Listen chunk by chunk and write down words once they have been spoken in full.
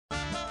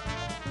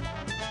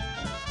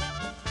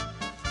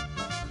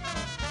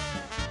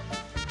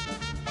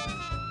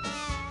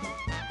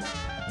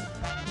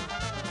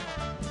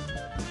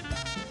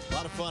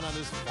of fun on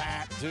this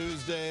Fat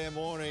Tuesday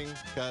morning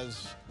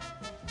because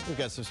we've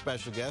got some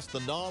special guests, the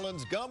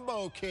N'Awlins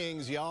Gumbo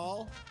Kings,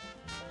 y'all.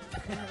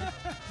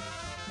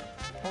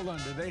 Hold on,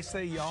 did they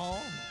say y'all?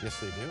 Yes,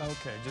 they do.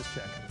 Okay, just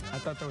checking. I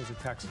thought that was a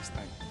Texas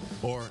thing.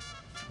 Or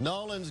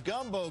N'Awlins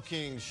Gumbo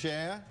Kings,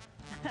 Cher.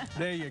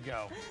 There you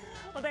go.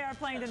 Well, they are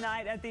playing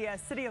tonight at the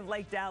City of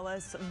Lake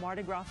Dallas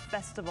Mardi Gras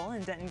Festival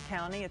in Denton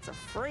County. It's a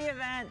free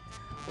event,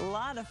 a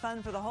lot of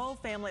fun for the whole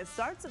family. It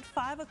starts at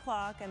 5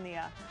 o'clock, and the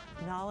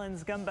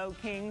N'Awlins Gumbo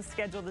Kings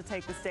scheduled to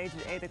take the stage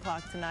at 8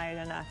 o'clock tonight.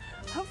 And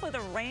hopefully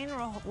the rain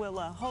will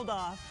hold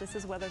off. This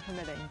is weather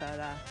permitting, but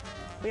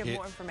we have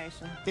more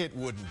information. It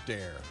wouldn't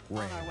dare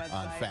rain on our website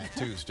on Fat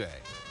Tuesday.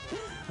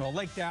 Well,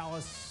 Lake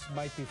Dallas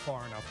might be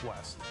far enough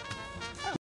west.